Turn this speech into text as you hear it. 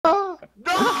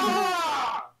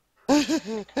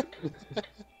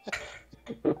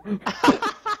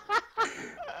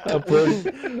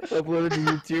Uploaded to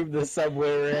YouTube the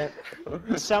subway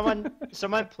rant.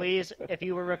 Someone, please, if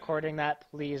you were recording that,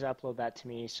 please upload that to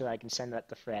me so I can send that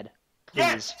to Fred. Please.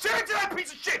 Yes, send it to that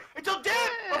piece of shit until Dan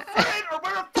or Fred or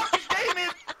whatever the fuck his name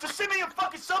is to send me a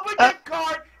fucking Subway gift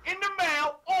card in the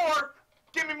mail or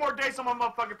give me more days on my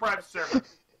motherfucking private server.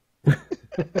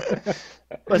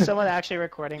 Was someone actually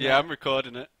recording that? Yeah, I'm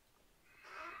recording it.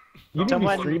 You need to be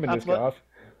streaming this, Goff.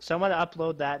 Someone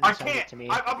upload that and send it to me.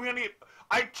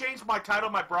 I changed my title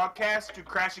of my broadcast to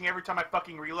crashing every time I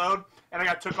fucking reload, and I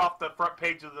got took off the front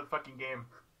page of the fucking game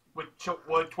with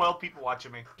 12 people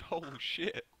watching me. Oh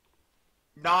shit.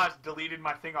 NewZ deleted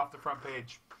my thing off the front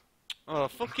page. Oh,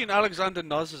 fucking Alexander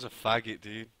NewZ is a faggot,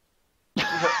 dude.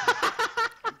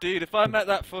 Dude, if I met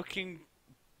that fucking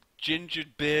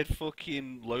gingered beard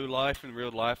fucking lowlife in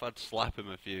real life, I'd slap him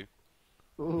a few.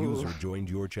 Ooh. User joined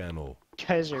your channel. You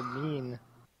guys are mean.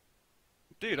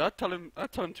 Dude, I'd tell him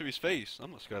to his face.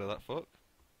 I'm not scared of that fuck.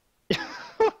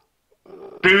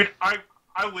 Dude, I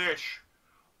wish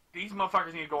these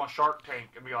motherfuckers need to go on Shark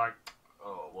Tank and be like,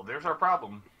 oh, well, there's our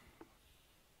problem.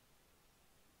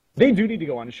 They do need to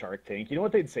go on Shark Tank. You know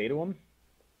what they'd say to them?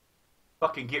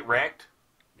 Fucking get wrecked.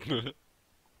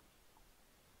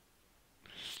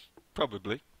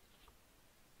 Probably.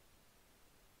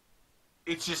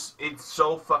 It's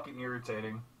so fucking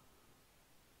irritating.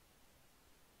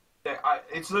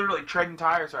 It's literally treading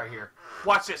tires right here.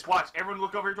 Watch this, watch. Everyone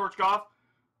look over here towards Goff.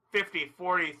 50,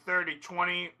 40, 30,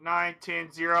 20, 9,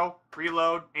 10, 0.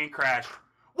 Reload, and crash.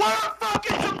 What a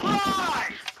fucking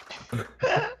surprise!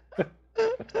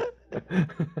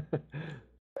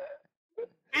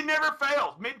 It never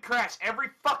fails. Mid-crash every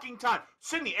fucking time.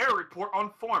 Send the error report on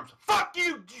forums. Fuck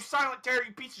you, you silent terror,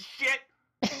 you piece of shit!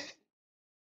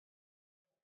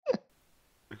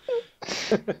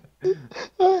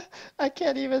 I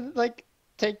can't even, like,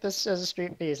 take this as a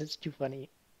straight face. It's too funny.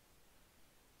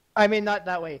 I mean, not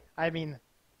that way. I mean,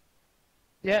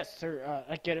 yes, sir,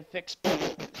 I get it fixed.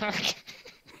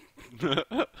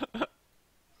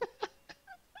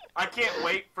 I can't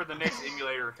wait for the next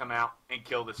emulator to come out and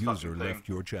kill this fucking User thing. left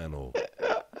your channel.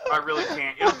 I really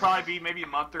can't. It'll probably be maybe a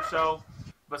month or so,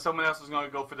 but someone else is going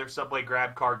to go for their Subway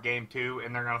grab card game too,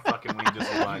 and they're going to fucking win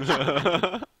just as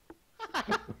much.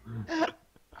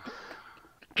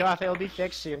 Goff, it'll be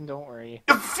fixed soon, don't worry.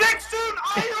 Fixed soon?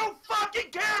 I don't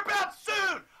fucking care about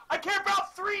soon! I care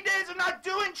about 3 days of not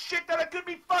doing shit that I could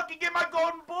be fucking getting my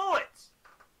golden bullets!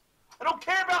 I don't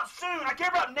care about soon, I care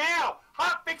about now!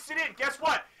 Hot fix it in, guess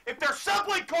what? If their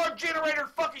Subway card generator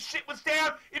fucking shit was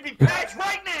down, it'd be patched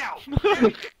right now!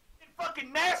 And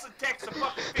fucking NASA techs to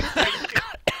fucking fix that shit!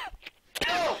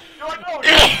 No! You're like, oh,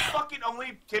 it's fucking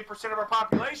only 10% of our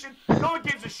population. No one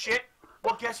gives a shit.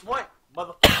 Well, guess what?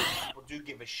 Motherfucking people do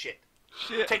give a shit.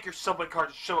 Shit. Take your Subway card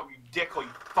and show up your dickhole, you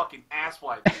fucking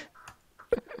asswipe.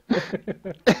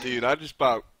 Dude, I just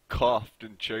about coughed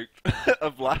and choked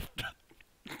of laughter.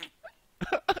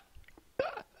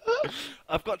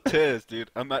 I've got tears,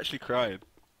 dude. I'm actually crying.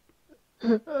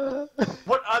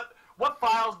 What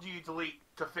files do you delete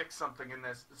to fix something in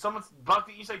this? Someone's bug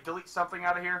that you say delete something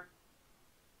out of here?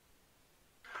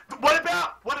 What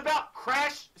about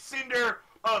Crash Cinder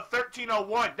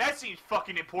 1301? That seems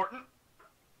fucking important.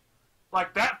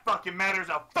 Like that fucking matters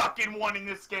a fucking one in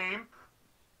this game.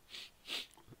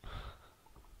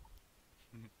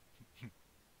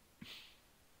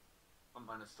 I'm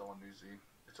uninstalling NewZ.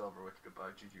 It's over with. Goodbye.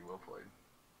 GG. Well played.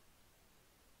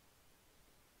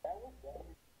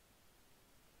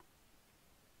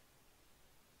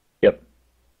 Yep.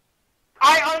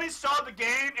 I uninstalled the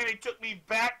game and it took me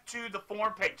back to the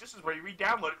forum page. This is where you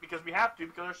re-download it because we have to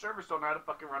because our servers don't know how to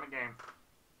fucking run a game.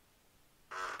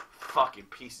 Fucking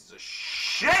pieces of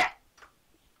shit!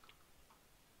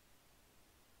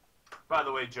 By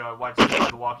the way, Joe, I watched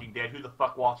The Walking Dead. Who the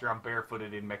fuck walks around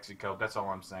barefooted in Mexico? That's all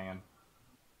I'm saying.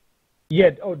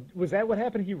 Yeah, oh, was that what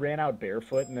happened? He ran out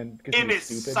barefoot and then because he In was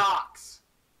his stupid? socks.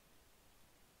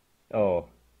 Oh.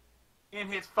 In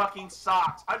his fucking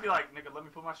socks. I'd be like, nigga, let me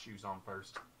put my shoes on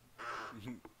first.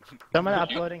 Someone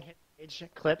uploading his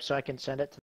clip so I can send it to